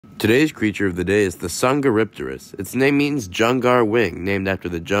Today's creature of the day is the Dsungaripterus. Its name means Dsungar wing, named after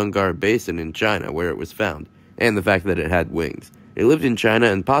the Dsungar Basin in China where it was found, and the fact that it had wings. It lived in China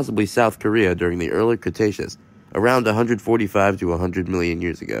and possibly South Korea during the early Cretaceous, around 145 to 100 million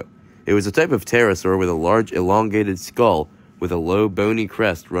years ago. It was a type of pterosaur with a large elongated skull with a low bony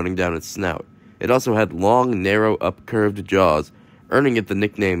crest running down its snout. It also had long, narrow, upcurved jaws, earning it the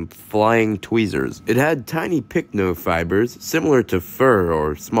nickname flying tweezers. It had tiny pycnofibers, similar to fur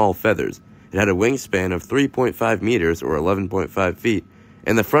or small feathers. It had a wingspan of 3.5 meters or 11.5 feet,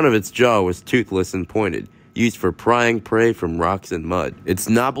 and the front of its jaw was toothless and pointed, used for prying prey from rocks and mud. Its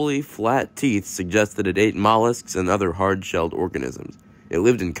knobbly, flat teeth suggest that it ate mollusks and other hard-shelled organisms. It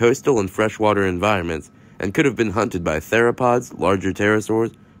lived in coastal and freshwater environments, and could have been hunted by theropods, larger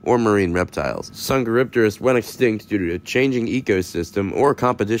pterosaurs, or marine reptiles. Dsungaripterus went extinct due to a changing ecosystem or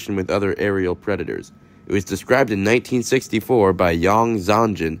competition with other aerial predators. It was described in 1964 by Yang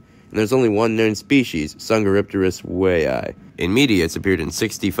Zhangjin, and there's only one known species, Dsungaripterus weii. In media, it's appeared in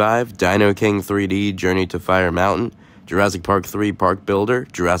 65, Dino King 3D, Journey to Fire Mountain, Jurassic Park 3 Park Builder,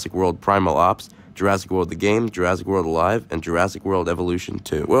 Jurassic World Primal Ops, Jurassic World the Game, Jurassic World Alive, and Jurassic World Evolution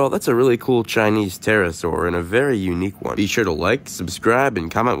 2. Well, that's a really cool Chinese pterosaur and a very unique one. Be sure to like, subscribe,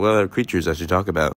 and comment what other creatures I should talk about.